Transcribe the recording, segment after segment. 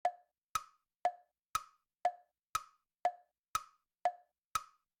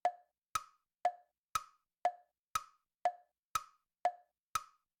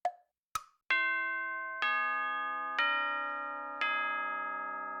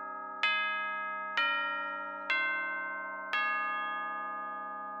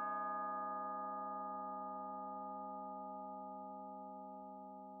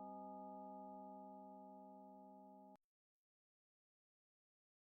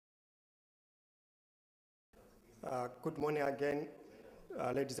Good morning again,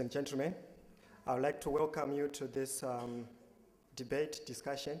 ladies and gentlemen. I would like to welcome you to this debate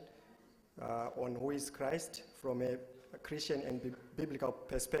discussion on who is Christ from a Christian and biblical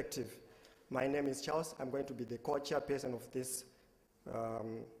perspective. My name is Charles. I'm going to be the co-chairperson of this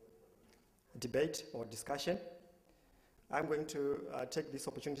debate or discussion. I'm going to take this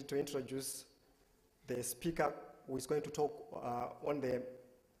opportunity to introduce the speaker who is going to talk on the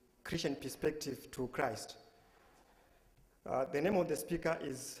Christian perspective to Christ. The name of the speaker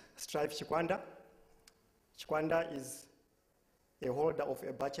is Strive Chikwanda. Chikwanda is a holder of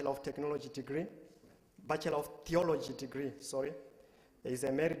a Bachelor of Theology degree. He is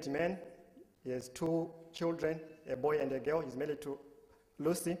a married man. He has 2 children, a boy and a girl. He's married to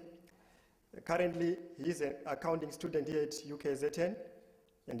Lucy. Currently, he is an accounting student here at UKZN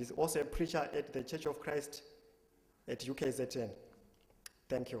and is also a preacher at the Church of Christ at UKZN.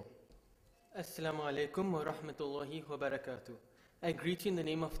 Thank you. Assalamu alaikum wa rahmatullahi wa barakatuh. I greet you in the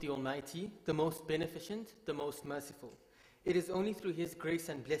name of the Almighty, the most beneficent, the most merciful. It is only through His grace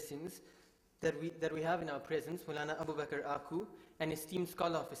and blessings that we have in our presence Maulana Abu Bakr Akoo, an esteemed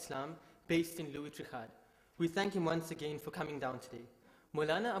scholar of Islam based in Louis Trichardt. We thank him once again for coming down today.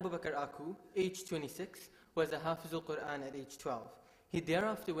 Maulana Abu Bakr Akoo, age 26, was a Hafiz al-Quran at age 12. He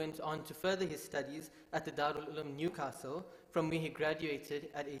thereafter went on to further his studies at the Darul Uloom Newcastle, from where he graduated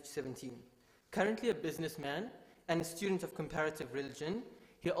at age 17. Currently a businessman and a student of comparative religion,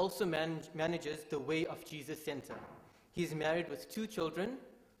 he also manages the Way of Jesus Center. He is married with 2 children,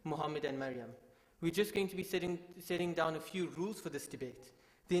 Muhammad and Maryam. We're just going to be setting down a few rules for this debate.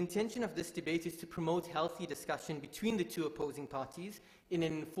 The intention of this debate is to promote healthy discussion between the 2 opposing parties in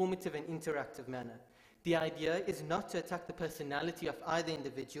an informative and interactive manner. The idea is not to attack the personality of either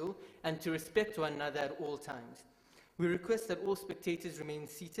individual and to respect one another at all times. We request that all spectators remain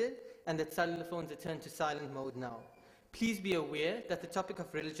seated and that cellular phones are turned to silent mode now. Please be aware that the topic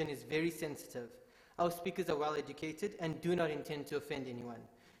of religion is very sensitive. Our speakers are well educated and do not intend to offend anyone.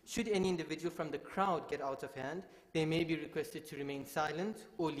 Should any individual from the crowd get out of hand, they may be requested to remain silent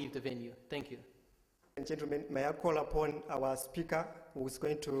or leave the venue. Thank you. Gentlemen, may I call upon our speaker who is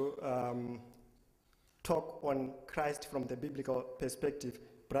going to talk on Christ from the biblical perspective,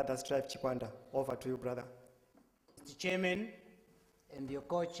 Brother Strive Chikwanda. Over to you, brother. Mr. Chairman and your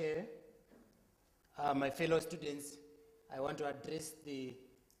co-chair, my fellow students, I want to address the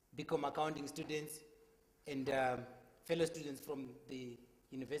BCom accounting students and fellow students from the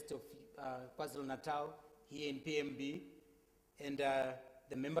University of KwaZulu-Natal here in PMB, and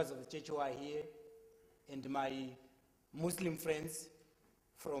the members of the church who are here, and my Muslim friends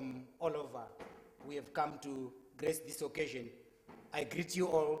from all over. We have come to grace this occasion. I greet you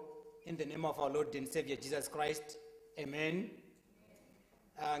all in the name of our Lord and Savior Jesus Christ. Amen.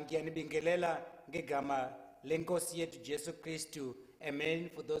 Ngiyanibingelela ngegama lenkosi yethu Jesu Kristu. Amen.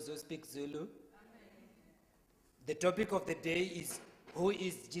 For those who speak Zulu. Amen. The topic of the day is, who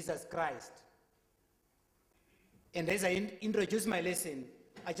is Jesus Christ? And as I introduce my lesson,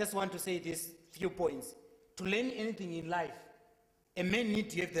 I just want to say these few points. To learn anything in life, a man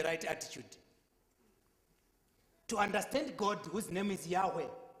needs to have the right attitude. To understand God, whose name is Yahweh,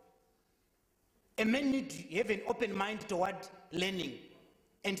 a man needs to have an open mind toward learning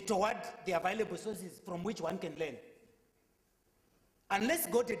and toward the available sources from which one can learn. Unless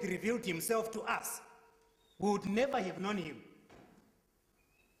God had revealed himself to us, we would never have known him.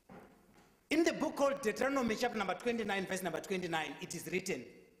 In the book called Deuteronomy chapter number 29, verse number 29, it is written,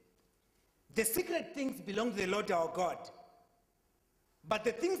 "The secret things belong to the Lord our God, but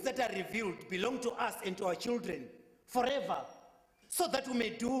the things that are revealed belong to us and to our children forever, so that we may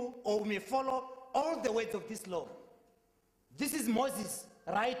do or we may follow all the words of this law." This is Moses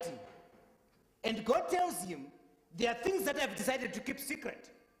writing. And God tells him, there are things that I've decided to keep secret.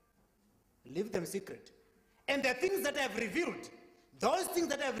 Leave them secret. And there are things that I've revealed. Those things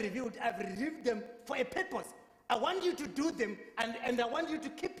that I've revealed them for a purpose. I want you to do them, and I want you to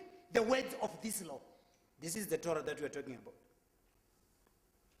keep the words of this law. This is the Torah that we're talking about.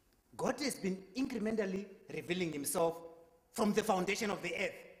 God has been incrementally revealing himself from the foundation of the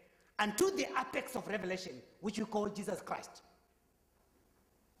earth unto the apex of revelation, which we call Jesus Christ.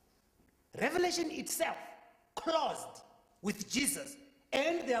 Revelation itself closed with Jesus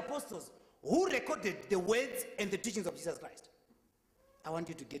and the apostles who recorded the words and the teachings of Jesus Christ. I want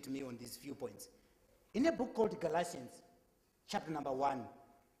you to get me on these few points. In a book called Galatians, chapter number 1,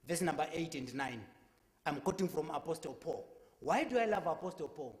 verse number 8 and 9, I'm quoting from Apostle Paul. Why do I love Apostle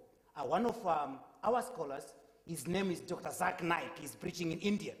Paul? One of our scholars, his name is Dr. Zach Naik, he's preaching in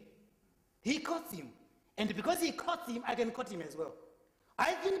India. He quotes him. And because he caught him, I can quote him as well.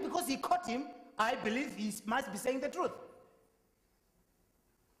 I think because he caught him, I believe he must be saying the truth.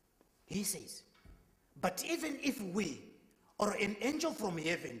 He says, but even if we or an angel from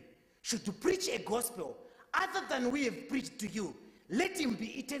heaven should preach a gospel other than we have preached to you, let him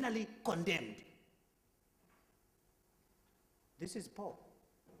be eternally condemned. This is Paul.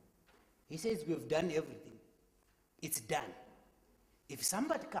 He says we have done everything. It's done. If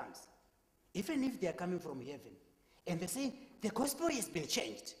somebody comes, even if they are coming from heaven, and they say the gospel has been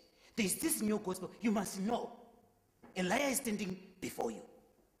changed, there is this new gospel, you must know. A liar is standing before you.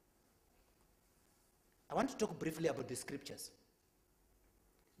 I want to talk briefly about the scriptures.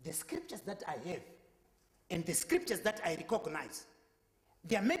 The scriptures that I have and the scriptures that I recognize,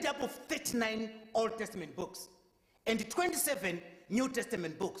 they are made up of 39 Old Testament books and 27 New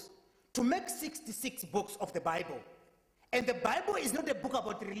Testament books to make 66 books of the Bible. And the Bible is not a book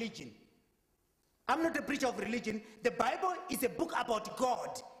about religion. I'm not a preacher of religion. The Bible is a book about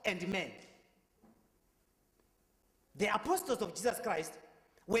God and men. The apostles of Jesus Christ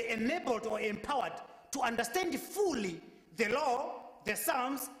were enabled or empowered to understand fully the law, the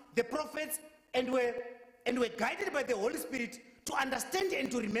Psalms, the prophets, and were guided by the Holy Spirit to understand and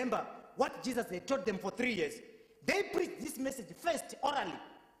to remember what Jesus had taught them for 3 years. They preached this message first orally,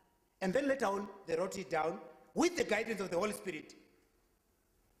 and then later on they wrote it down with the guidance of the Holy Spirit.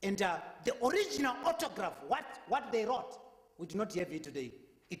 And the original autograph, what they wrote, we do not have it today.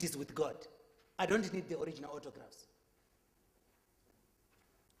 It is with God. I don't need the original autographs.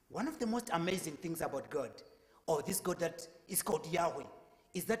 One of the most amazing things about God, or this God that is called Yahweh,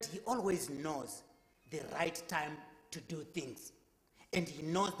 is that he always knows the right time to do things. And he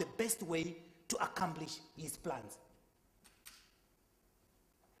knows the best way to accomplish his plans.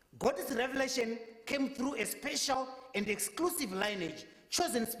 God's revelation came through a special and exclusive lineage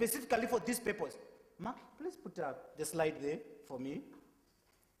chosen specifically for this purpose. Mark, please put the slide there for me.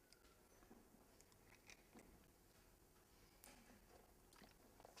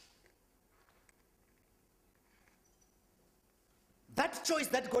 That choice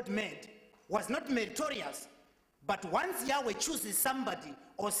that God made was not meritorious, but once Yahweh chooses somebody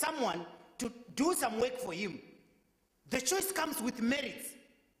or someone to do some work for him, the choice comes with merits,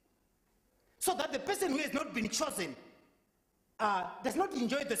 so that the person who has not been chosen does not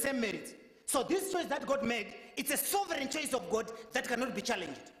enjoy the same merits. So this choice that God made, it's a sovereign choice of God that cannot be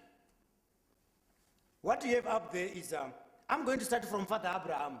challenged. What you have up there is, I'm going to start from Father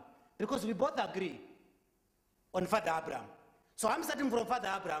Abraham, because we both agree on Father Abraham. So I'm starting from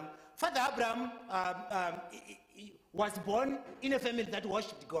Father Abraham. Father Abraham he was born in a family that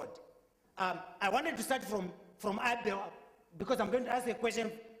worshipped God. I wanted to start from Abel, because I'm going to ask a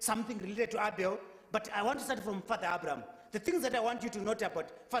question, something related to Abel, but I want to start from Father Abraham. The things that I want you to note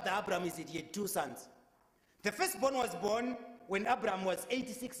about Father Abraham is that he had 2 sons. The firstborn was born when Abraham was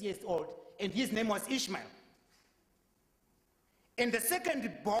 86 years old, and his name was Ishmael. And the second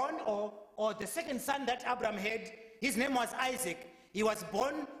born, or the second son that Abraham had, his name was Isaac. He was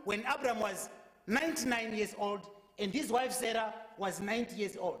born when Abraham was 99 years old, and his wife Sarah was 90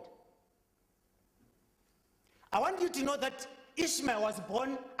 years old. I want you to know that Ishmael was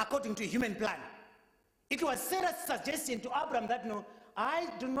born according to a human plan. It was Sarah's suggestion to Abraham that, no, I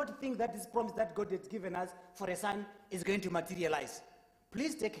do not think that this promise that God has given us for a son is going to materialize.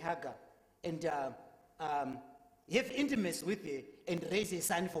 Please take Hagar and have intimacy with her and raise a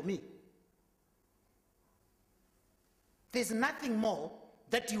son for me. There's nothing more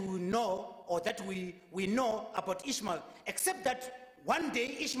that you know, or that we know about Ishmael, except that one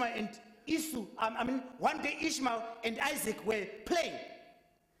day Ishmael and one day Ishmael and Isaac were playing.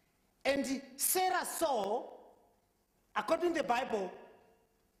 And Sarah saw, according to the Bible,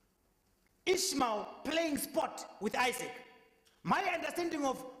 Ishmael playing sport with Isaac. My understanding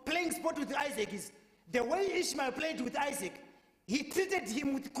of playing sport with Isaac is the way Ishmael played with Isaac, he treated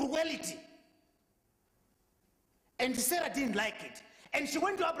him with cruelty. And Sarah didn't like it. And she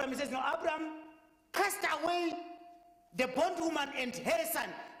went to Abraham and says, no, Abraham, cast away the bondwoman and her son,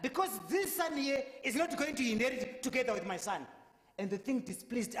 because this son here is not going to inherit together with my son. And the thing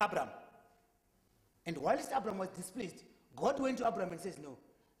displeased Abraham. And whilst Abraham was displeased, God went to Abraham and says, no,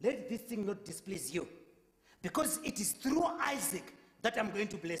 let this thing not displease you, because it is through Isaac that I'm going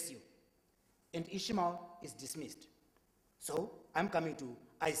to bless you. And Ishmael is dismissed. So I'm coming to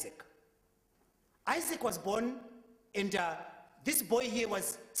Isaac. Isaac was born, and this boy here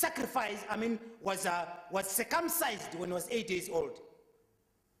was sacrificed, was circumcised when he was 8 days old.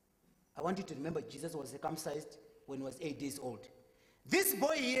 I want you to remember Jesus was circumcised when he was 8 days old. This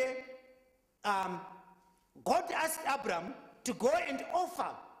boy here, God asked Abraham to go and offer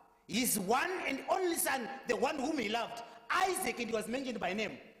his one and only son, the one whom he loved, Isaac, and he was mentioned by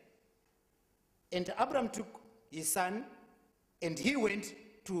name. And Abraham took his son, and he went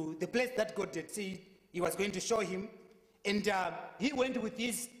to the place that God had said he was going to show him. And he went with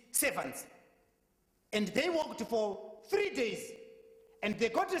his servants. And they walked for 3 days. And they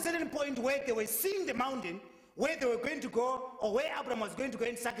got to a certain point where they were seeing the mountain, where they were going to go, or where Abraham was going to go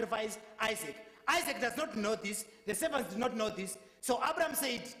and sacrifice Isaac. Isaac does not know this. The servants do not know this. So Abraham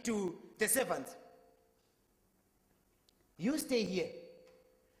said to the servants, you stay here.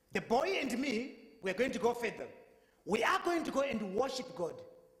 The boy and me, we are going to go further. We are going to go and worship God,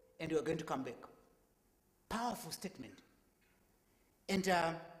 and we are going to come back. Powerful statement. And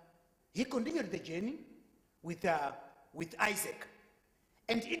he continued the journey with Isaac.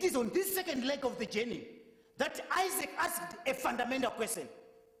 And it is on this second leg of the journey that Isaac asked a fundamental question.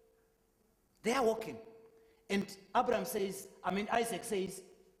 They are walking. And Isaac says,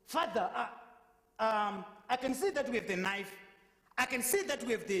 Father, I can see that we have the knife. I can see that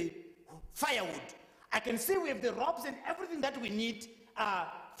we have the firewood. I can see we have the ropes and everything that we need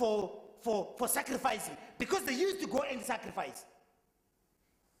for sacrificing. Because they used to go and sacrifice.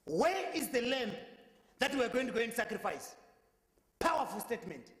 Where is the lamb that we are going to go and sacrifice? Powerful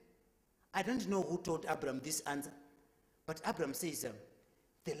statement. I don't know who told Abraham this answer. But Abraham says,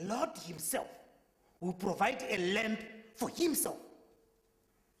 the Lord himself will provide a lamb for himself.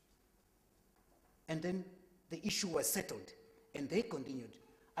 And then the issue was settled. And they continued.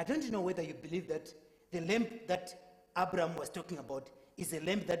 I don't know whether you believe that the lamb that Abraham was talking about is a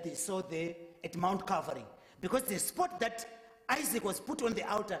lamb that they saw there at Mount Calvary. Because the spot that Isaac was put on the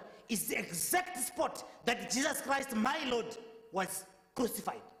altar is the exact spot that Jesus Christ, my Lord, was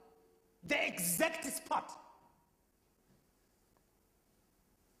crucified. The exact spot.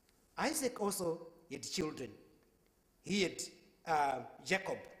 Isaac also had children. He had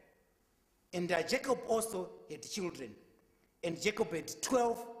Jacob. And Jacob also had children. And Jacob had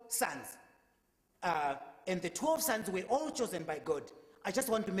 12 sons. And the 12 sons were all chosen by God. I just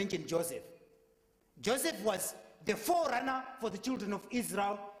want to mention Joseph. Joseph was the forerunner for the children of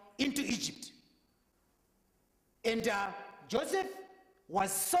Israel into Egypt. And Joseph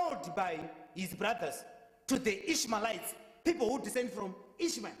was sold by his brothers to the Ishmaelites, people who descend from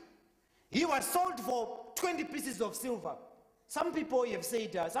Ishmael. He was sold for 20 pieces of silver. Some people have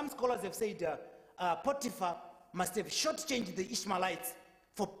said, some scholars have said, Potiphar must have shortchanged the Ishmaelites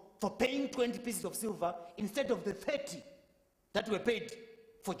for paying 20 pieces of silver instead of the 30 that were paid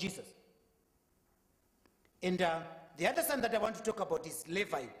for Jesus. And the other son that I want to talk about is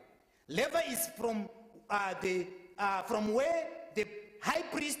Levi. Levi is from where the high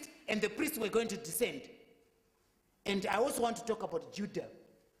priest and the priest were going to descend. And I also want to talk about Judah.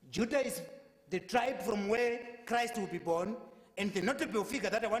 Judah is the tribe from where Christ will be born. And the notable figure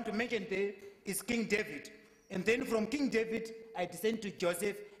that I want to mention there is King David. And then from King David, I descend to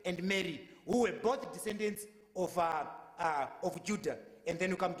Joseph and Mary, who were both descendants of Judah. And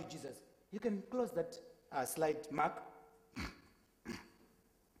then we come to Jesus. You can close that slide, Mark.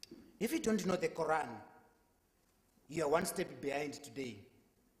 If you don't know the Quran, you are one step behind today.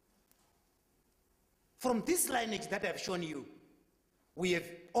 From this lineage that I've shown you, we have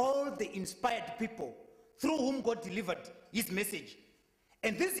all the inspired people through whom God delivered his message.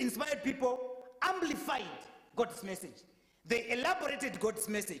 And these inspired people amplified God's message. They elaborated God's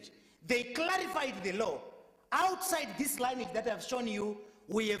message. They clarified the law. Outside this lineage that I've shown you,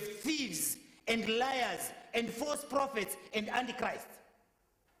 we have thieves and liars and false prophets and antichrists.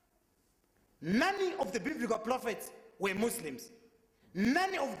 None of the biblical prophets were Muslims.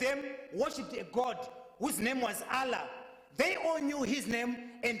 None of them worshipped a God whose name was Allah. They all knew his name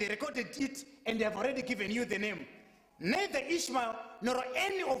and they recorded it and they have already given you the name. Neither Ishmael nor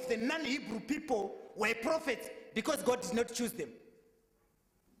any of the non-Hebrew people were prophets because God did not choose them.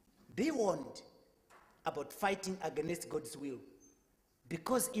 Be warned about fighting against God's will,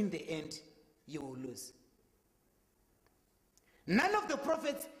 because in the end, you will lose. None of the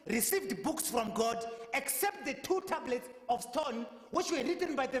prophets received books from God except the 2 tablets of stone which were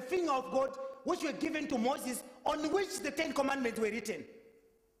written by the finger of God, which were given to Moses, on which the 10 commandments were written.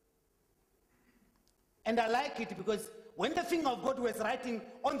 And I like it because when the finger of God was writing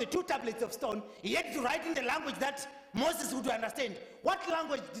on the 2 tablets of stone, he had to write in the language that Moses would understand. What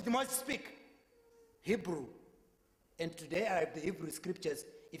language did Moses speak? Hebrew. And today I have the Hebrew scriptures.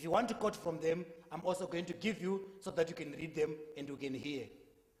 If you want to quote from them, I'm also going to give you so that you can read them and you can hear.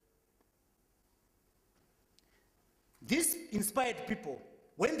 These inspired people,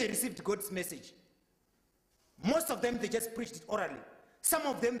 when they received God's message, most of them, they just preached it orally. Some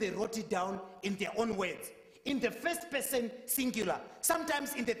of them, they wrote it down in their own words, in the first person singular,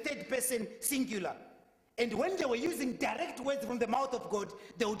 sometimes in the third person singular. And when they were using direct words from the mouth of God,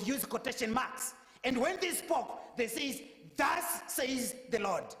 they would use quotation marks And when they spoke, they says, thus says the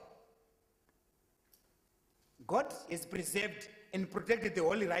Lord. God has preserved and protected the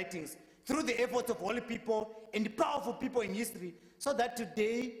holy writings through the efforts of holy people and powerful people in history, so that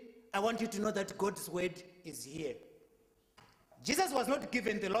today I want you to know that God's word is here. Jesus was not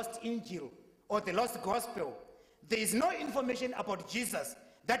given the lost Injil or the lost gospel. There is no information about Jesus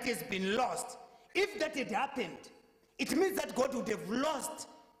that has been lost. If that had happened, it means that God would have lost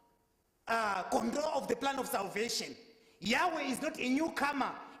control of the plan of salvation. Yahweh is not a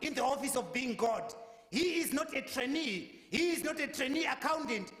newcomer in the office of being God. He is not a trainee. He is not a trainee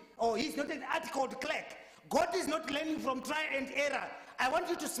accountant, or he is not an articled clerk. God is not learning from trial and error. I want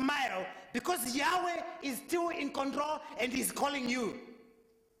you to smile, because Yahweh is still in control and is calling you.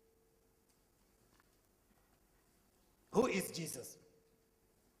 Who is Jesus?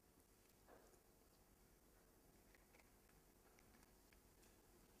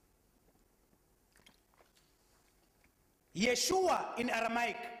 Yeshua in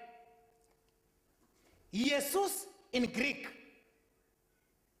Aramaic, Jesus in Greek,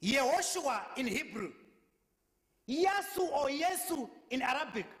 Yehoshua in Hebrew, Yasu or Yesu in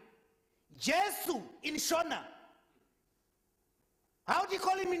Arabic, Jesu in Shona. How do you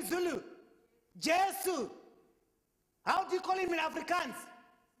call him in Zulu? Jesu. How do you call him in Afrikaans?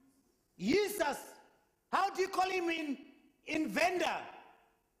 Jesus. How do you call him in Venda?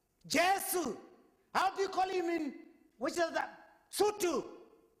 Jesu. How do you call him in, which is that? Sutu.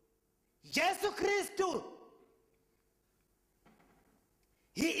 Jesu Christu.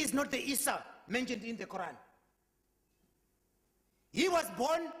 He is not the Isa mentioned in the Quran. He was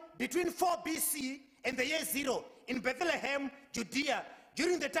born between 4 BC and the year 0 in Bethlehem, Judea,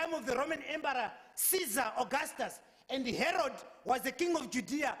 during the time of the Roman Emperor Caesar Augustus. And Herod was the king of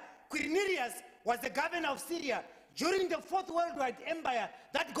Judea. Quirinius was the governor of Syria. During the Fourth Worldwide Empire,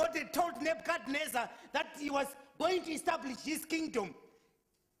 that God had told Nebuchadnezzar that he was going to establish his kingdom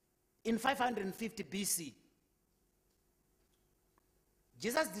in 550 BC.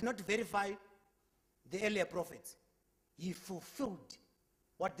 Jesus did not verify the earlier prophets. He fulfilled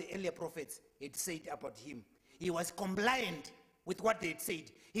what the earlier prophets had said about him. He was compliant with what they had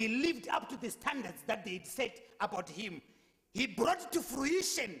said. He lived up to the standards that they had set about him. He brought to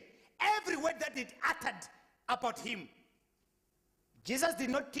fruition every word that they had uttered about him. Jesus did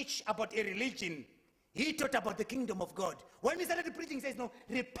not teach about a religion. He taught about the kingdom of God. When he started preaching, he says, no,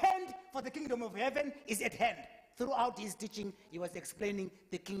 repent, for the kingdom of heaven is at hand. Throughout his teaching, he was explaining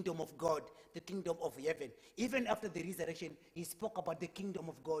the kingdom of God, the kingdom of heaven. Even after the resurrection, he spoke about the kingdom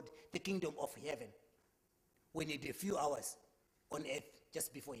of God, the kingdom of heaven, when he did a few hours on earth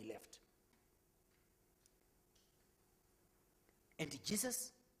just before he left. And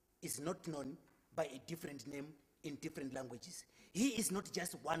Jesus is not known by a different name in different languages. He is not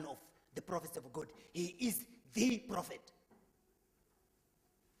just one of the prophets of God. He is the prophet.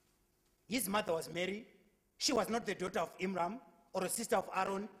 His mother was Mary. She was not the daughter of Imran or a sister of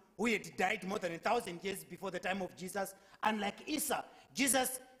Aaron, who had died more than 1,000 years before the time of Jesus. Unlike Isa,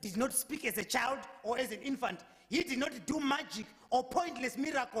 Jesus did not speak as a child or as an infant. He did not do magic or pointless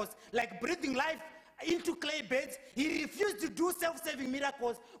miracles like breathing life into clay beds. He refused to do self-saving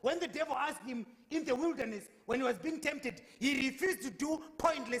miracles. When the devil asked him in the wilderness, when he was being tempted, he refused to do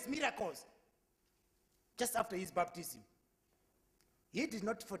pointless miracles. Just after his baptism, he did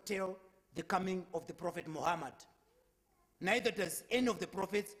not foretell the coming of the prophet Muhammad. Neither does any of the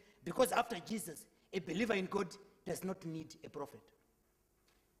prophets, because after Jesus, a believer in God does not need a prophet.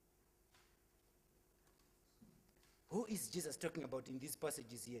 Who is Jesus talking about in these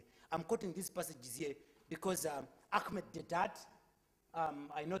passages here? I'm quoting these passages here because Ahmed Deedat,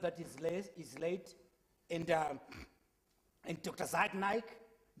 I know that is late, and Dr. Zahid Naik,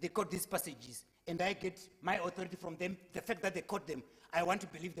 they quote these passages, and I get my authority from them. The fact that they quote them, I want to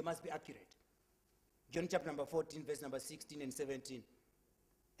believe they must be accurate. John chapter number 14, verse number 16 and 17,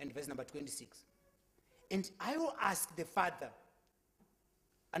 and verse number 26. And I will ask the Father,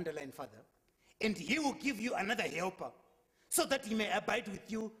 underline Father, and he will give you another helper, so that he may abide with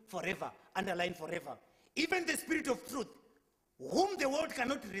you forever, underline forever. Even the Spirit of truth, whom the world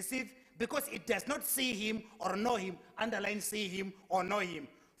cannot receive, because it does not see him or know him, underline see him or know him.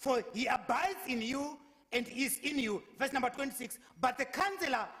 For he abides in you and is in you. Verse number 26. But the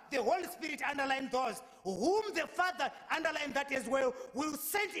Counselor, the Holy Spirit, underline those, whom the Father, underline that as well, will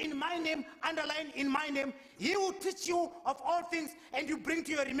send in my name, underline in my name. He will teach you of all things, and you bring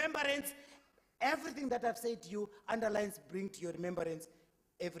to your remembrance everything that I've said to you, underlines bring to your remembrance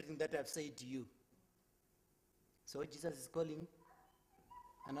everything that I've said to you. So Jesus is calling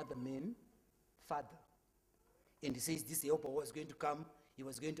another man Father. And he says this helper was going to come, he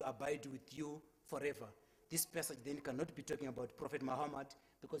was going to abide with you forever. This passage then cannot be talking about Prophet Muhammad,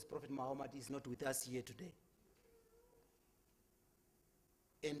 because Prophet Muhammad is not with us here today.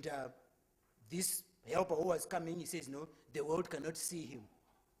 And this helper who was coming, he says, no, the world cannot see him.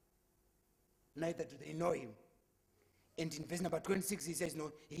 Neither do they know him. And in verse number 26, he says,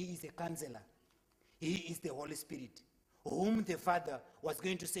 no, he is a counselor. He is the Holy Spirit, whom the Father was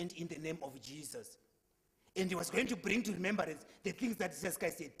going to send in the name of Jesus. And he was going to bring to remembrance the things that Jesus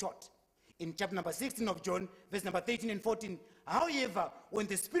Christ had taught. In chapter number 16 of John, verse number 13 and 14, however, when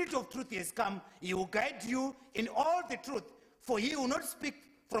the Spirit of truth has come, he will guide you in all the truth, for he will not speak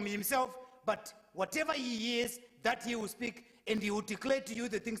from himself, but whatever he hears, that he will speak, and he will declare to you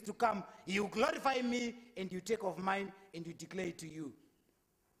the things to come. He will glorify me, and you take of mine, and you declare it to you.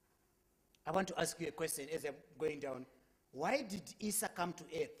 I want to ask you a question as I'm going down. Why did Isa come to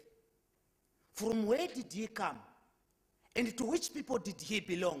earth? From where did he come? And to which people did he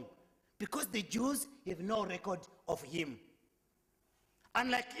belong? Because the Jews have no record of him.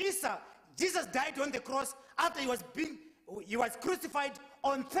 Unlike Isa, Jesus died on the cross after he was crucified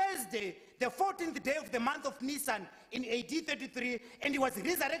on Thursday, the 14th day of the month of Nisan in AD 33, and he was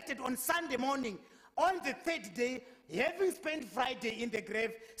resurrected on Sunday morning. On the third day, having spent Friday in the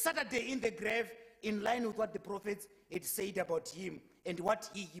grave, Saturday in the grave, in line with what the prophets had said about him and what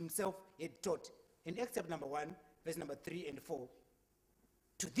he himself had taught. In Acts chapter number 1, verse number 3 and 4,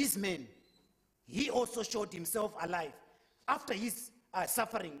 to this man, he also showed himself alive after his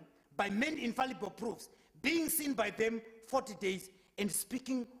suffering by many infallible proofs, being seen by them 40 days, and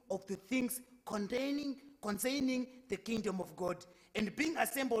speaking of the things concerning the kingdom of God, and being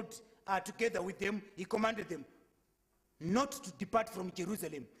assembled together with them, he commanded them not to depart from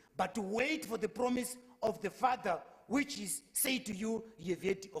Jerusalem, but to wait for the promise of the Father, which is said to you, ye have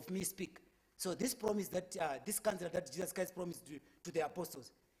heard of me speak. So this promise that, this counselor that Jesus Christ promised to the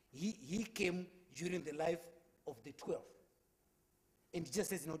apostles, he came during the life of the 12. And Jesus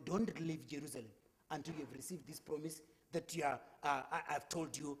says, no, don't leave Jerusalem until you have received this promise that I've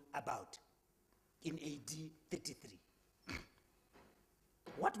told you about in AD 33.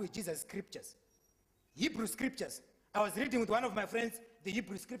 What were Jesus' scriptures? Hebrew scriptures. I was reading with one of my friends the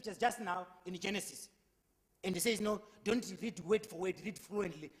Hebrew scriptures just now in Genesis. And he says, no, don't read word for word, read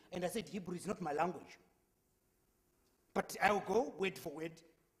fluently. And I said, Hebrew is not my language. But I will go word for word.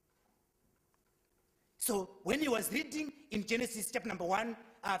 So when he was reading in Genesis chapter number 1,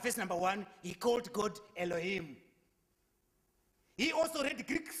 verse number 1, he called God Elohim. He also read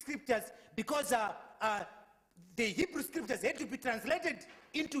Greek scriptures because the Hebrew scriptures had to be translated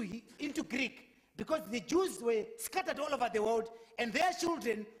into Greek, because the Jews were scattered all over the world, and their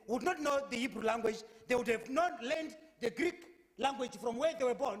children would not know the Hebrew language. They would have not learned the Greek language from where they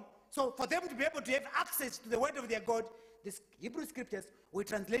were born. So for them to be able to have access to the word of their God, the Hebrew scriptures were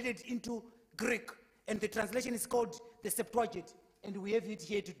translated into Greek, and the translation is called the Septuagint. And we have it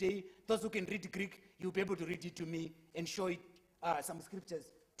here today. Those who can read Greek, you'll be able to read it to me and show it, some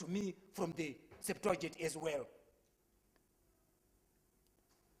scriptures to me from the Septuagint as well.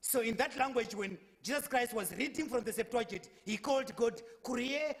 So in that language, when Jesus Christ was reading from the Septuagint, he called God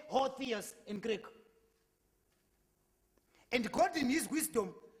Kyrie ho Theos in Greek. And God in his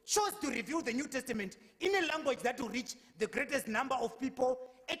wisdom chose to reveal the New Testament in a language that will reach the greatest number of people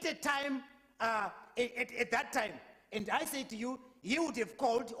at a time, at that time. And I say to you, he would have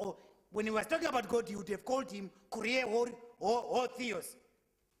called, or when he was talking about God, he would have called him Kyrie ho Theos.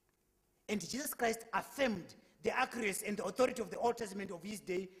 And Jesus Christ affirmed the accuracy and the authority of the Old Testament of his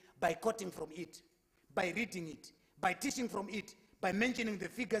day by quoting from it, by reading it, by teaching from it, by mentioning the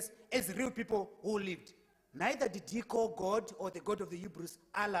figures as real people who lived. Neither did he call God or the God of the Hebrews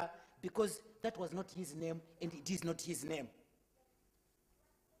Allah, because that was not his name and it is not his name.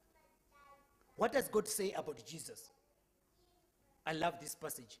 What does God say about Jesus? I love this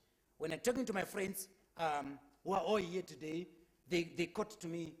passage. When I'm talking to my friends who are all here today, they quote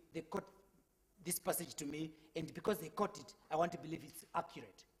this passage to me, and because they quote it, I want to believe it's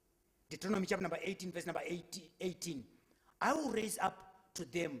accurate. Deuteronomy chapter number 18, verse number 18. I will raise up to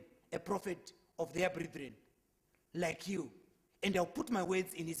them a prophet of their brethren, like you, and I'll put my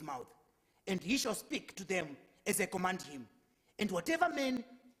words in his mouth, and he shall speak to them as I command him. And whatever man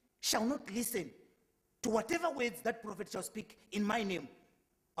shall not listen to whatever words that prophet shall speak in my name,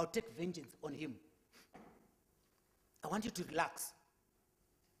 I'll take vengeance on him. I want you to relax.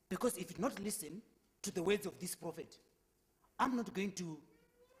 Because if you not listen to the words of this prophet, I'm not going to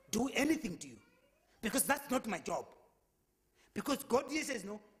do anything to you. Because that's not my job. Because God here says,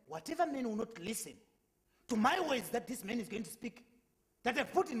 no, whatever man will not listen to my words that this man is going to speak, that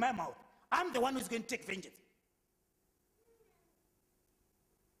I've put in my mouth, I'm the one who's going to take vengeance.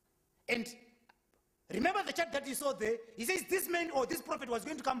 And Remember the chart that you saw there? He says this man or this prophet was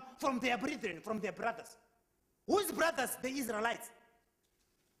going to come from their brethren, from their brothers. Whose brothers? The Israelites.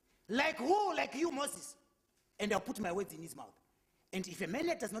 Like who? Like you, Moses. And I'll put my words in his mouth. And if a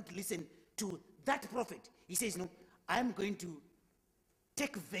man does not listen to that prophet, he says, no, I'm going to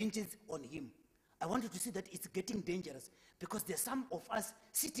take vengeance on him. I want you to see that it's getting dangerous because there's some of us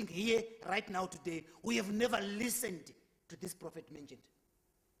sitting here right now today who have never listened to this prophet mentioned.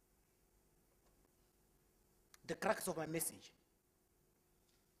 The crux of my message.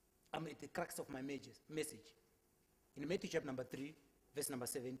 I'm at the crux of my message. In Matthew chapter number 3, verse number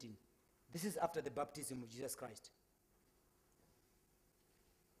 17. This is after the baptism of Jesus Christ.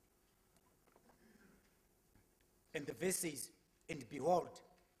 And the verse says, and behold,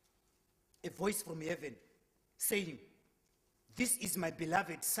 a voice from heaven saying, this is my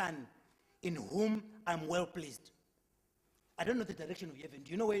beloved Son, in whom I'm well pleased. I don't know the direction of heaven.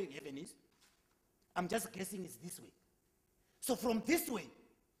 Do you know where heaven is? I'm just guessing it's this way. So from this way,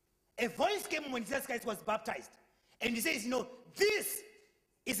 a voice came when Jesus Christ was baptized. And he says, this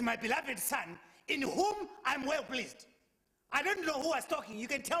is my beloved Son, in whom I'm well pleased. I don't know who was talking. You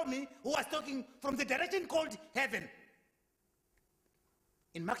can tell me who was talking from the direction called heaven.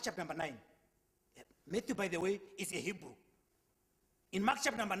 In Mark chapter number 9, Matthew, by the way, is a Hebrew. In Mark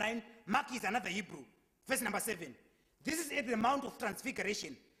chapter number 9, Mark is another Hebrew. Verse number 7. This is at the Mount of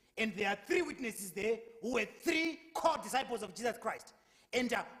Transfiguration. And there are 3 witnesses there who were 3 core disciples of Jesus Christ.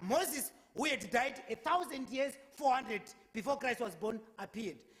 And Moses, who had died 1,000 years, 400 before Christ was born,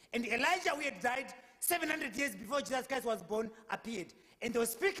 appeared. And Elijah, who had died 700 years before Jesus Christ was born, appeared. And they were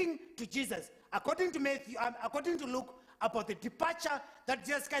speaking to Jesus, according to Luke, about the departure that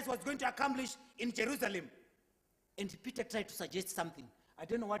Jesus Christ was going to accomplish in Jerusalem. And Peter tried to suggest something. I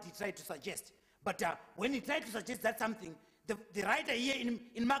don't know what he tried to suggest. But when he tried to suggest that something, the writer here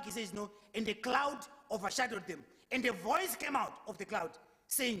in Mark, he says, no, and a cloud overshadowed them. And a voice came out of the cloud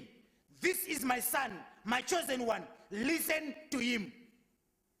saying, this is my Son, my chosen one. Listen to him.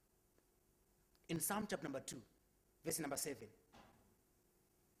 In Psalm chapter number 2, verse number 7.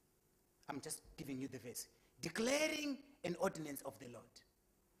 I'm just giving you the verse. Declaring an ordinance of the Lord.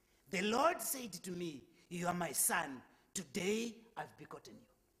 The Lord said to me, you are my Son. Today I've begotten you.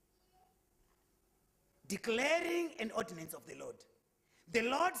 Declaring an ordinance of the Lord. The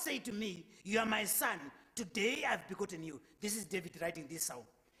Lord said to me, you are my Son. Today I've begotten you. This is David writing this psalm.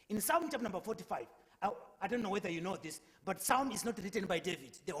 In Psalm chapter number 45, I don't know whether you know this, but Psalm is not written by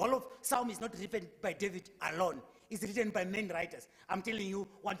David. The whole of Psalm is not written by David alone. It's written by many writers. I'm telling you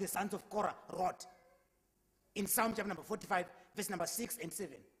what the sons of Korah wrote. In Psalm chapter number 45, verse number 6 and 7.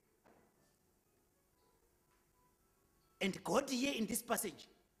 And God here in this passage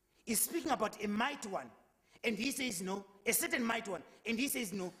is speaking about a mighty one. And he says, no, a certain mighty one. And he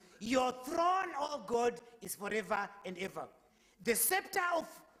says, no, your throne, O God, is forever and ever. The scepter of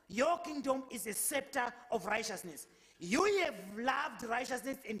your kingdom is a scepter of righteousness. You have loved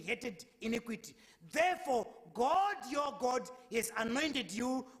righteousness and hated iniquity. Therefore, God, your God, has anointed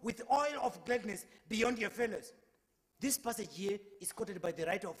you with oil of gladness beyond your fellows. This passage here is quoted by the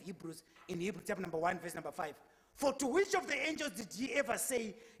writer of Hebrews in Hebrews chapter number 1, verse number 5. For to which of the angels did he ever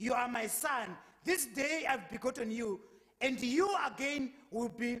say, you are my Son, this day I've begotten you, and you again will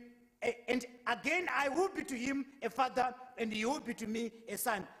be, and again I will be to him a father, and he will be to me a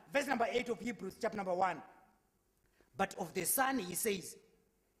son. Verse number 8 of Hebrews chapter number 1. But of the Son he says,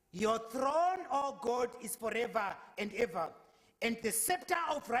 your throne, O God, is forever and ever, and the scepter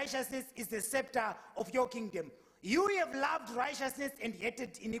of righteousness is the scepter of your kingdom. You have loved righteousness and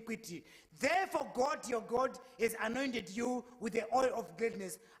hated iniquity. Therefore, God, your God, has anointed you with the oil of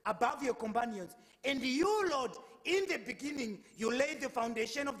gladness above your companions. And you, Lord, in the beginning, you laid the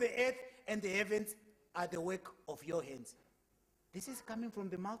foundation of the earth, and the heavens are the work of your hands. This is coming from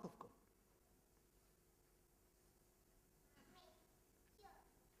the mouth of God.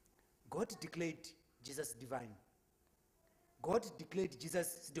 God declared Jesus divine. God declared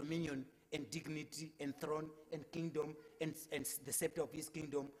Jesus' dominion and dignity and throne and kingdom and the scepter of his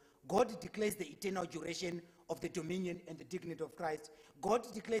kingdom. God declares the eternal duration of the dominion and the dignity of Christ. God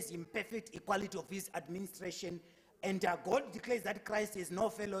declares the imperfect equality of his administration. And God declares that Christ has no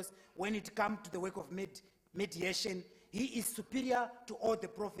fellows when it comes to the work of mediation. He is superior to all the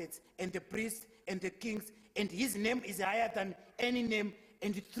prophets and the priests and the kings, and his name is higher than any name,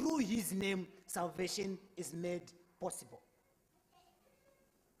 and through his name salvation is made possible.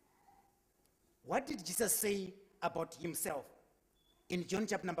 What did Jesus say about himself? In John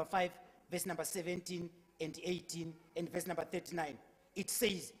chapter number 5, verse number 17 and 18 and verse number 39, it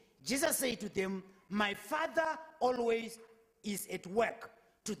says, Jesus said to them, my Father always is at work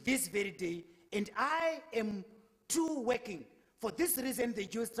to this very day, and I am too working. For this reason, the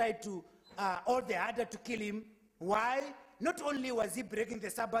Jews tried to, all the harder to kill him. Why? Not only was he breaking the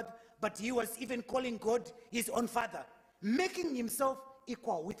Sabbath, but he was even calling God his own father, making himself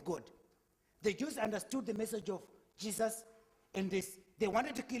equal with God. The Jews understood the message of Jesus, and they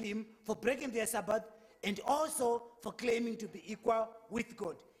wanted to kill him for breaking their Sabbath and also for claiming to be equal with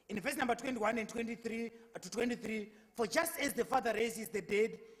God. In verse number 21 and 23 to 23, for just as the Father raises the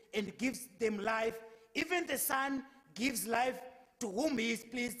dead and gives them life, even the Son gives life to whom he is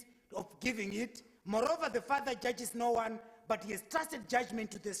pleased of giving it. Moreover, the Father judges no one, but he has trusted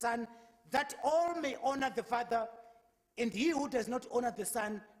judgment to the Son, that all may honor the Father. And he who does not honor the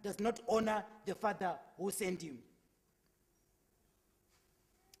Son does not honor the Father who sent him.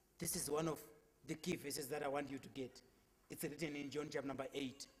 This is one of the key verses that I want you to get. It's written in John chapter number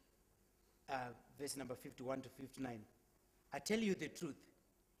 8, verse number 51 to 59. I tell you the truth.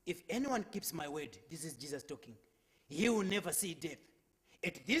 If anyone keeps my word, this is Jesus talking, he will never see death.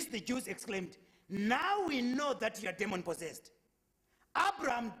 At this the Jews exclaimed, now we know that you are demon possessed.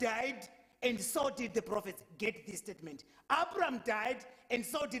 Abraham died and so did the prophets. Get this statement. Abraham died and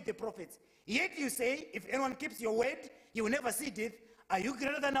so did the prophets. Yet you say, if anyone keeps your word, he will never see death. Are you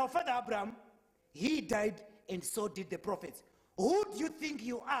greater than our father Abraham? He died and so did the prophets. Who do you think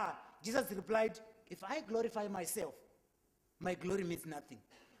you are? Jesus replied, if I glorify myself, my glory means nothing.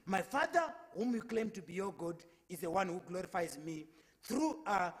 My Father, whom you claim to be your God, is the one who glorifies me, through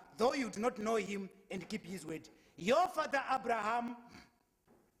though you do not know him and keep his word. Your father Abraham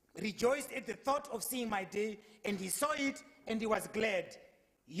rejoiced at the thought of seeing my day, and he saw it and he was glad.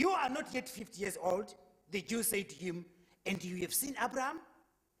 You are not yet 50 years old, the Jews said to him, and you have seen Abraham?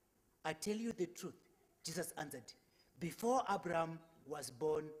 I tell you the truth, Jesus answered. Before Abraham was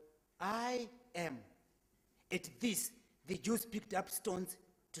born, I am. At this, the Jews picked up stones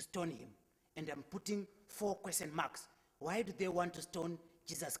to stone him. And I'm putting 4 question marks. Why do they want to stone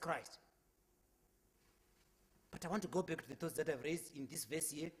Jesus Christ? But I want to go back to the thoughts that I've raised in this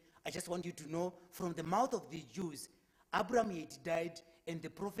verse here. I just want you to know, from the mouth of the Jews, Abraham had died, and the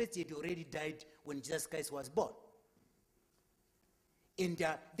prophets had already died when Jesus Christ was born. And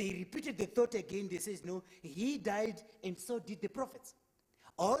they repeated the thought again. They says, no, he died, and so did the prophets.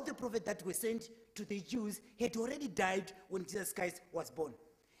 All the prophets that were sent to the Jews had already died when Jesus Christ was born.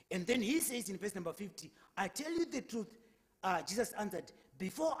 And then he says in verse number 50, I tell you the truth, Jesus answered,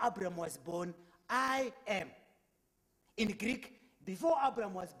 before Abraham was born, I am. In Greek, before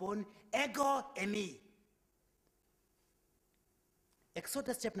Abraham was born, ego eimi.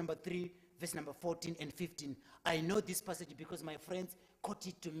 Exodus chapter number 3, verse number 14 and 15. I know this passage because my friends quote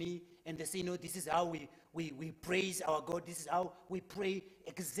it to me, and they say, no, this is how we praise our God. This is how we pray,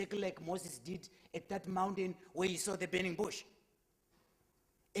 exactly like Moses did at that mountain where he saw the burning bush.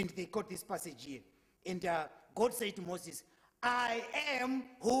 And they quote this passage here. And God said to Moses, I am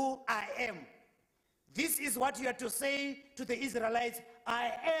who I am. This is what you are to say to the Israelites.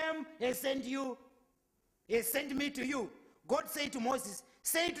 I am has sent you, has sent me to you. God said to Moses,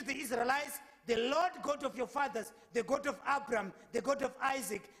 say to the Israelites, the Lord God of your fathers, the God of Abraham, the God of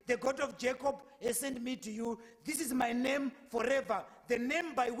Isaac, the God of Jacob has sent me to you. This is my name forever, the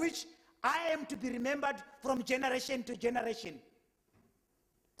name by which I am to be remembered from generation to generation.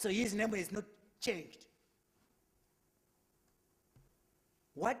 So his name has not changed.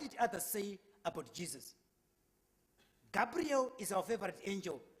 What did others say about Jesus? Gabriel is our favorite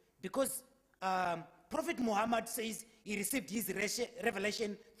angel because Prophet Muhammad says he received his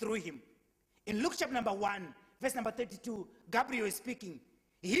revelation through him. In Luke chapter number 1, verse number 32, Gabriel is speaking.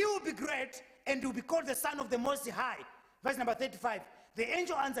 He will be great and will be called the Son of the Most High. Verse number 35, the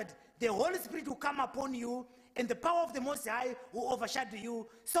angel answered, the Holy Spirit will come upon you and the power of the Most High will overshadow you.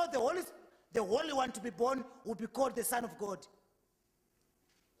 So the Holy One to be born will be called the Son of God.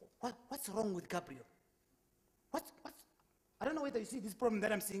 What's wrong with Gabriel? I don't know whether you see this problem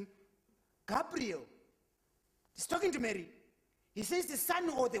that I'm seeing. Gabriel is talking to Mary. He says the son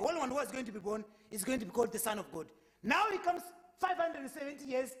or the Holy One who is going to be born is going to be called the Son of God. Now he comes 570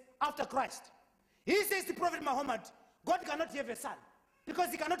 years after Christ. He says to Prophet Muhammad, God cannot have a son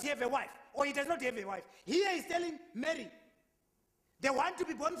because he cannot have a wife, or he does not have a wife. Here he's telling Mary, the one to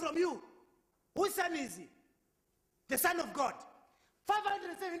be born from you. Whose son is he? The Son of God.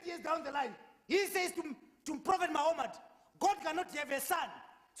 570 years down the line, he says to Prophet Muhammad, God cannot have a son.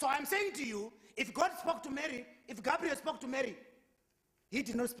 So I'm saying to you, if God spoke to Mary, if Gabriel spoke to Mary, he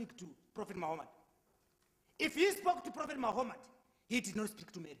did not speak to Prophet Muhammad. If he spoke to Prophet Muhammad, he did not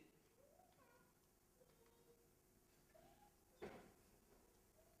speak to Mary.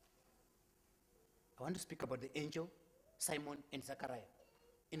 I want to speak about the angel, Simon and Zechariah.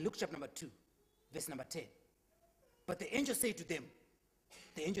 In Luke chapter number 2, verse number 10. But the angel said to them,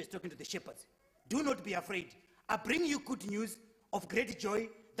 the angel is talking to the shepherds, do not be afraid. I bring you good news of great joy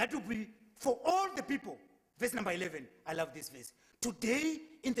that will be for all the people. Verse number 11, I love this verse. Today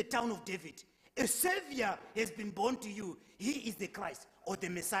in the town of David, a Savior has been born to you. He is the Christ, or the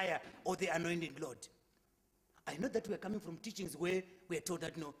Messiah, or the anointed Lord. I know that we are coming from teachings where we are told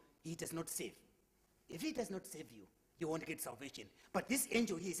that no, he does not save. If he does not save you, you won't get salvation. But this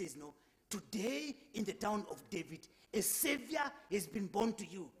angel here says no, today in the town of David, a Savior has been born to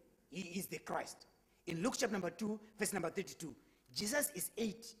you. He is the Christ. In Luke chapter number 2, verse number 32, Jesus is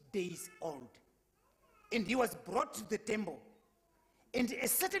 8 days old. And he was brought to the temple. And a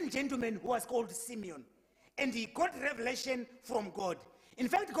certain gentleman who was called Simeon, and he got revelation from God. In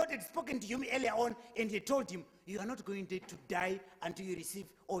fact, God had spoken to him earlier on, and he told him, you are not going to die until you receive,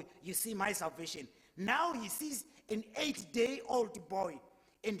 or you see my salvation. Now he sees an 8-day-old boy,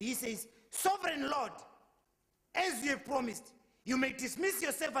 and he says, Sovereign Lord, as you have promised, you may dismiss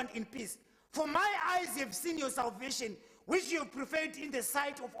your servant in peace. For my eyes have seen your salvation, which you have prepared in the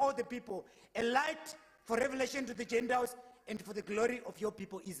sight of all the people, a light for revelation to the Gentiles and for the glory of your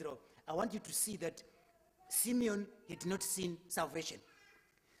people Israel. I want you to see that Simeon had not seen salvation.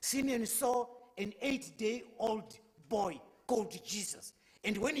 Simeon saw an 8-day-old boy called Jesus.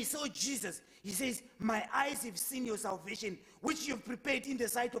 And when he saw Jesus, he says, my eyes have seen your salvation, which you have prepared in the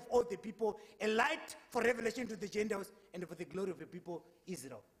sight of all the people, a light for revelation to the Gentiles and for the glory of the people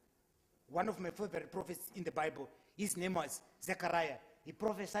Israel. One of my favorite prophets in the Bible, his name was Zechariah. He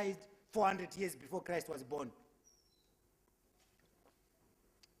prophesied 400 years before Christ was born.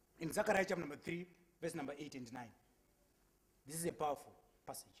 In Zechariah chapter number 3, verse number 8 and 9. This is a powerful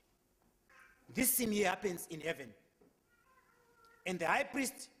passage. This scene here happens in heaven. And the high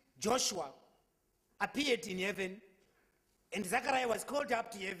priest Joshua appeared in heaven, and Zechariah was called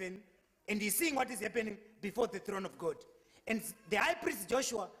up to heaven, and he's seeing what is happening before the throne of God. And the high priest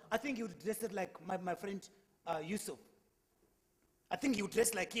Joshua, I think he would dress it like my friend Yusuf. I think he would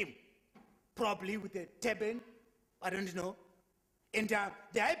dress like him, probably with a turban, I don't know. And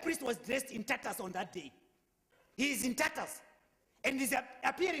the high priest was dressed in tatters on that day. He is in tatters, and he's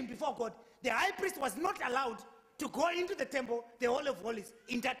appearing before God. The high priest was not allowed to go into the temple, the Holy of Holies,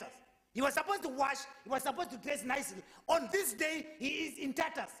 in tatters. He was supposed to wash, he was supposed to dress nicely. On this day, he is in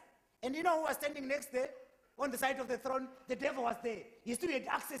tatters. And you know who was standing next there? On the side of the throne, the devil was there. He still had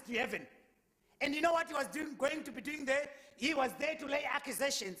access to heaven. And you know what he was going to be doing there? He was there to lay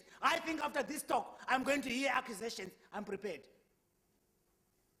accusations. I think after this talk, I'm going to hear accusations. I'm prepared.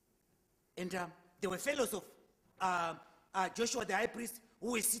 And there were fellows of Joshua the high priest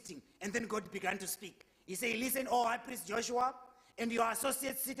who were sitting. And then God began to speak. He said, listen, oh high priest Joshua, and your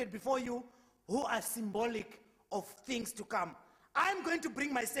associates seated before you, who are symbolic of things to come. I'm going to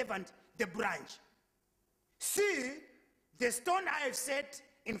bring my servant, the branch. See, the stone I have set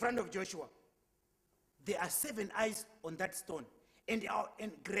in front of Joshua. There are 7 eyes on that stone, and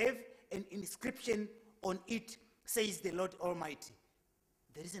engraved an inscription on it, says the Lord Almighty.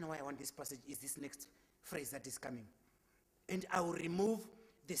 The reason why I want this passage is this next phrase that is coming. And I will remove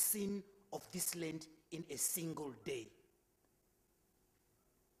the sin of this land in a single day.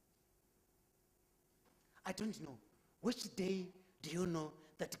 I don't know. Which day do you know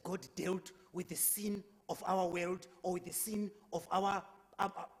that God dealt with the sin of our world, or with the sin of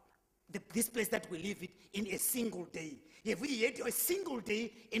this place that we live in a single day? Have we had a single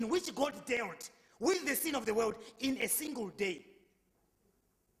day in which God dealt with the sin of the world in a single day?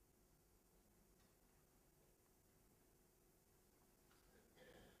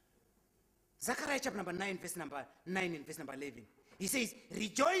 Zechariah chapter number 9, verse number 9 and verse number 11. He says,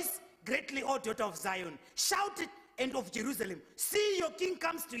 rejoice greatly, O daughter of Zion. Shout it, and of Jerusalem. See, your king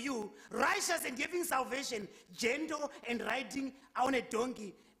comes to you, righteous and giving salvation, gentle and riding on a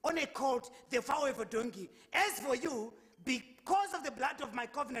donkey, on a colt, the foal of a donkey. As for you, because of the blood of my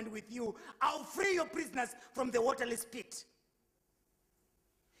covenant with you, I'll free your prisoners from the waterless pit.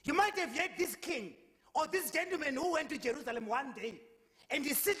 You might have heard this king or this gentleman who went to Jerusalem one day, and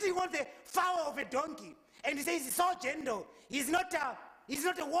he's sitting on the foal of a donkey, and he says he's so gentle. He's not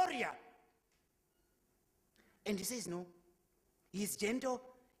a warrior. And he says no. He's gentle,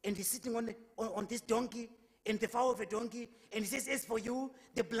 and he's sitting on this donkey, and the foal of a donkey, and he says, as for you,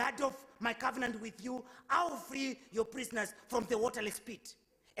 the blood of my covenant with you, I'll free your prisoners from the waterless pit.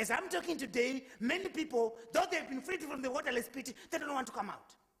 As I'm talking today, many people, though they've been freed from the waterless pit, they don't want to come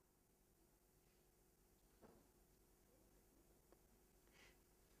out.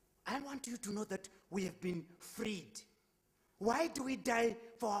 I want you to know that we have been freed. Why do we die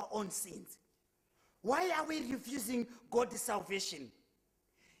for our own sins? Why are we refusing God's salvation?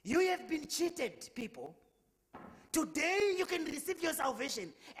 You have been cheated, people. Today you can receive your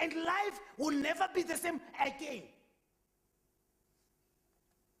salvation and life will never be the same again.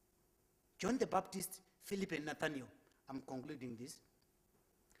 John the Baptist, Philip and Nathaniel. I'm concluding this.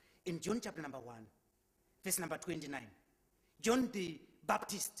 In John chapter number 1, verse number 29. John the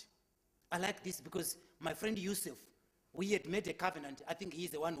Baptist. I like this because my friend Yusuf, we had made a covenant. I think he's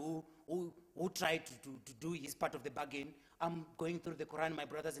the one who tried to do his part of the bargain. I'm going through the Quran, my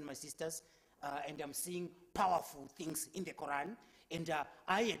brothers and my sisters, and I'm seeing powerful things in the Quran. And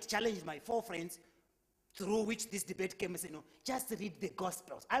I had challenged my 4 friends through which this debate came and said, no, just read the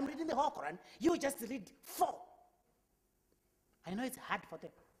Gospels. I'm reading the whole Quran. You just read 4. I know it's hard for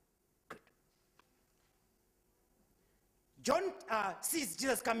them. Good. John sees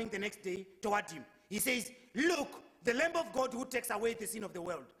Jesus coming the next day toward him. He says, look, the Lamb of God who takes away the sin of the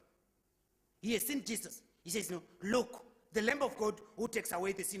world. He has seen Jesus. He says, no, look, the Lamb of God who takes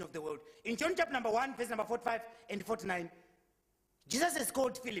away the sin of the world. In John chapter number 1, verse number 45 and 49, Jesus has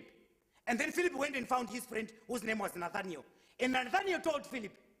called Philip. And then Philip went and found his friend whose name was Nathaniel. And Nathaniel told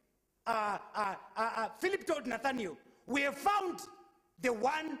Philip, Philip told Nathaniel, we have found the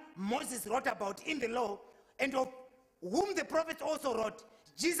one Moses wrote about in the law, and of whom the prophets also wrote,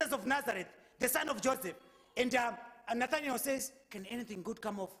 Jesus of Nazareth, the son of Joseph. And Nathaniel says, can anything good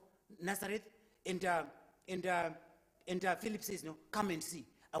come of Nazareth? And Philip says, no, come and see.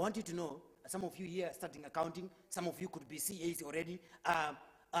 I want you to know, some of you here are studying accounting, some of you could be CAs already.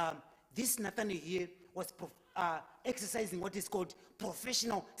 This Nathaniel here was exercising what is called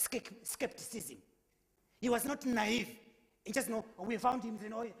professional skepticism. He was not naive. He just, no, we found him,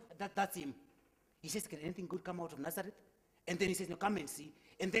 and oh, that's him. He says, can anything good come out of Nazareth? And then he says, no, come and see.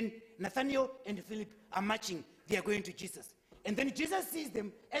 And then Nathaniel and Philip are marching. They are going to Jesus. And then Jesus sees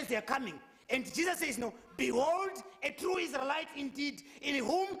them as they are coming. And Jesus says, no, behold, a true Israelite indeed, in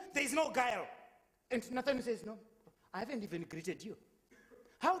whom there is no guile. And Nathaniel says, no, I haven't even greeted you.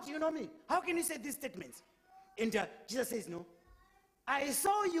 How do you know me? How can you say these statements? And Jesus says, no, I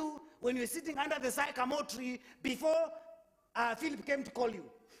saw you when you were sitting under the sycamore tree before Philip came to call you.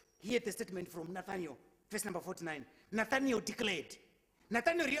 Hear the statement from Nathaniel, verse number 49. Nathaniel declared.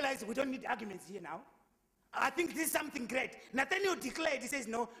 Nathaniel realized we don't need arguments here now. I think this is something great. Nathaniel declared, he says,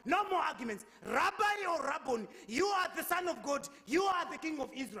 no more arguments. Rabbi or Rabbon, you are the Son of God. You are the King of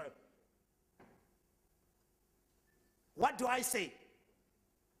Israel. What do I say?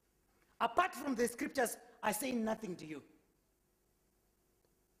 Apart from the scriptures, I say nothing to you.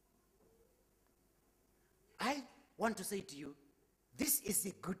 I want to say to you, this is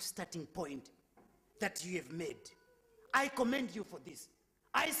a good starting point that you have made. I commend you for this.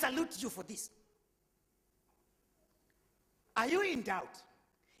 I salute you for this. Are you in doubt?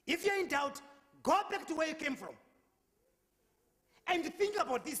 If you're in doubt, go back to where you came from and think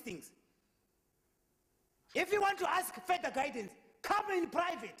about these things. If you want to ask further guidance, come in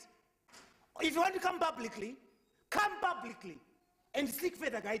private. If you want to come publicly and seek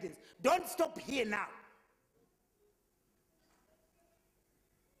further guidance. Don't stop here now.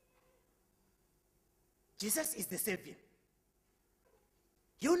 Jesus is the Savior.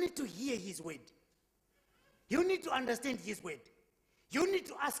 You need to hear his word. You need to understand his word. You need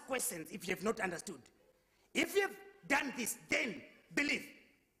to ask questions if you have not understood. If you have done this, then believe.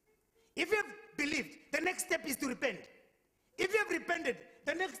 If you have believed, the next step is to repent. If you have repented,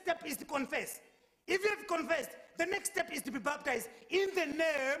 the next step is to confess. If you have confessed, the next step is to be baptized in the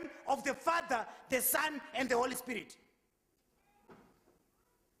name of the Father, the Son, and the Holy Spirit.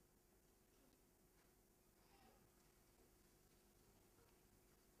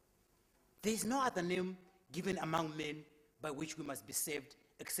 There is no other name given among men by which we must be saved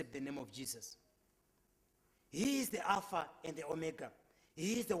except the name of Jesus. He is the Alpha and the Omega.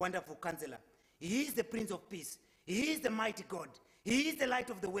 He is the wonderful counselor. He is the Prince of Peace. He is the mighty God. He is the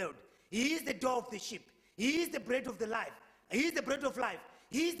light of the world. He is the door of the sheep. He is the bread of the life. He is the bread of life.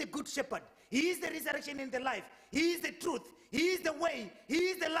 He is the good shepherd. He is the resurrection and the life. He is the truth. He is the way. He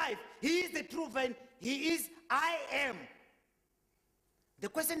is the life. He is the true vine. He is I am. The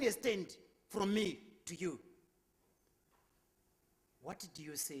question is turned from me to you. What do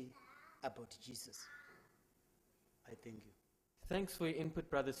you say about Jesus? I thank you. Thanks for your input,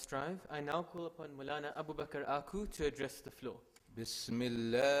 Brother Strive. I now call upon Mulana Abu Bakr Akoo to address the floor.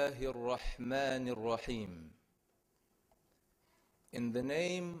 Bismillahir Rahmanir Rahim. In the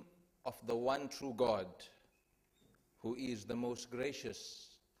name of the one true God, who is the most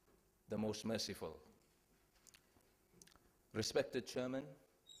gracious, the most merciful. Respected Chairman,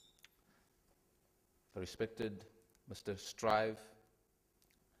 respected Mr. Strive,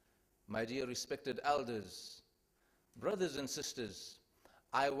 my dear respected elders, brothers and sisters,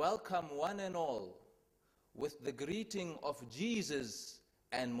 I welcome one and all with the greeting of Jesus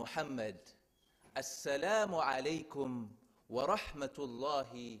and Muhammad. Assalamu alaikum wa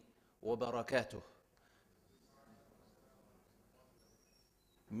rahmatullahi wa barakatuh.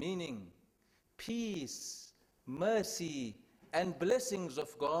 Meaning, peace, mercy, and blessings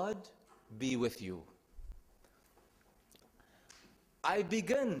of God be with you. I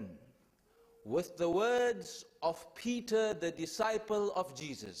begin with the words of Peter, the disciple of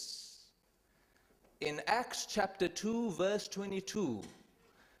Jesus. In Acts chapter 2, verse 22,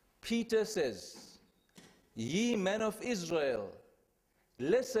 Peter says, "Ye men of Israel,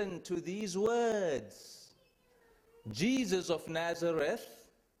 listen to these words. Jesus of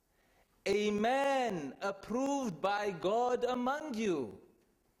Nazareth, a man approved by God among you,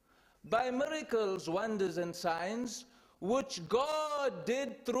 by miracles, wonders, and signs, which God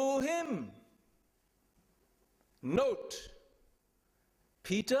did through him." Note,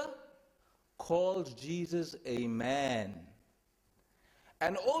 Peter called Jesus a man.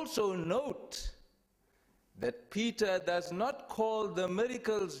 And also note that Peter does not call the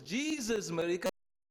miracles Jesus' miracles,